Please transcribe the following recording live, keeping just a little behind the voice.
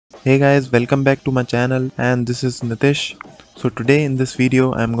Hey guys, welcome back to my channel, and this is Nitish. So today in this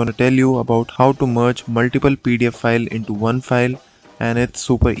video I'm gonna tell you about how to merge multiple PDF file into one file, and it's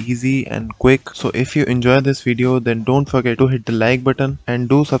super easy and quick. So if you enjoy this video, then don't forget to hit the like button and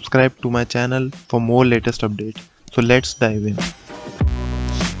do subscribe to my channel for more latest updates. So let's dive in.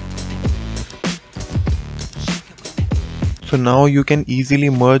 So now you can easily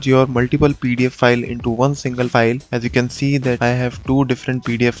merge your multiple PDF file into one single file. As you can see that I have two different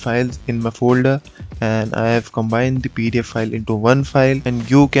PDF files in my folder, and I have combined the PDF file into one file.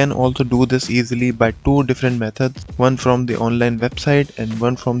 And you can also do this easily by two different methods, one from the online website and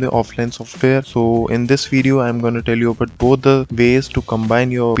one from the offline software. So in this video I'm going to tell you about both the ways to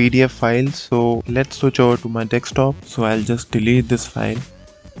combine your PDF files. So let's switch over to my desktop. So I'll just delete this file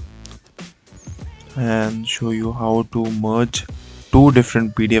and show you how to merge two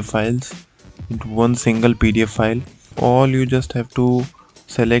different PDF files into one single PDF file. All you just have to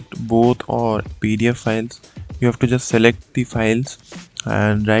select both or PDF files. You have to just select the files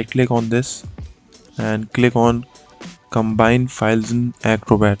and right click on this and click on combine files in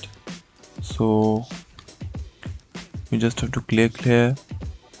Acrobat. So you just have to click here,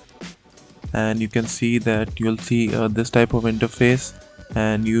 and you can see that you'll see this type of interface,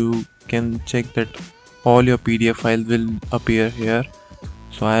 and you can check that all your PDF files will appear here.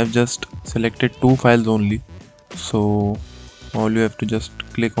 So I have just selected two files only, so all you have to just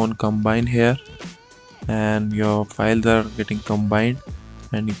click on combine here, and your files are getting combined,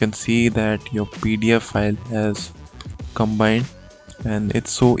 and you can see that your PDF file has combined, and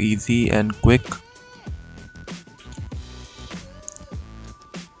it's so easy and quick.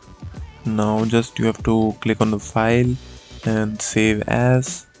 Now just you have to click on the file and save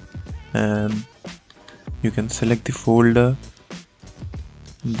as, and you can select the folder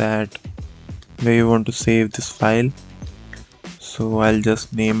that where you want to save this file. So I'll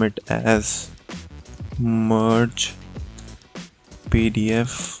just name it as merge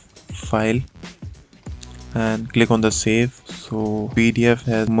PDF file and click on the save. So PDF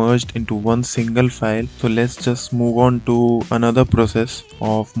has merged into one single file. So let's just move on to another process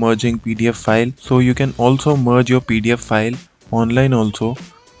of merging PDF file. So you can also merge your PDF file online also.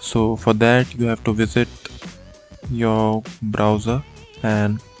 So for that you have to visit your browser,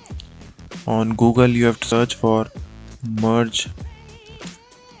 and on Google you have to search for merge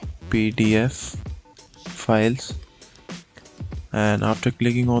PDF files, and after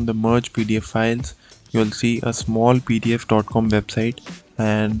clicking on the merge PDF files you'll see a small pdf.com website,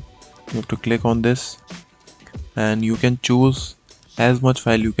 and you have to click on this and you can choose as much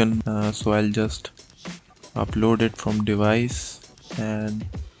file you can. So I'll just upload it from device, and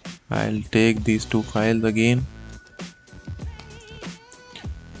I'll take these two files again.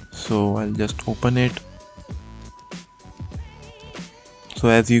 So I'll just open it. So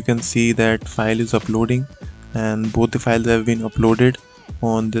as you can see that file is uploading, and both the files have been uploaded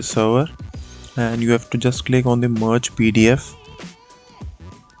on this server, and you have to just click on the merge PDF,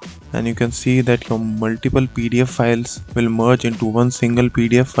 and you can see that your multiple PDF files will merge into one single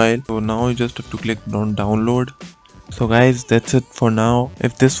PDF file. So now you just have to click on download. So guys, that's it for now.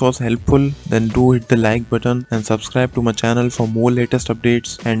 If this was helpful, then do hit the like button and subscribe to my channel for more latest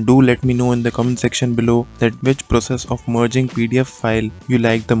updates, and do let me know in the comment section below that which process of merging PDF file you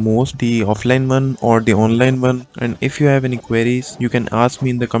like the most, the offline one or the online one. And if you have any queries, you can ask me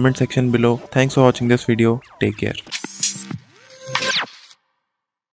in the comment section below. Thanks for watching this video. Take care.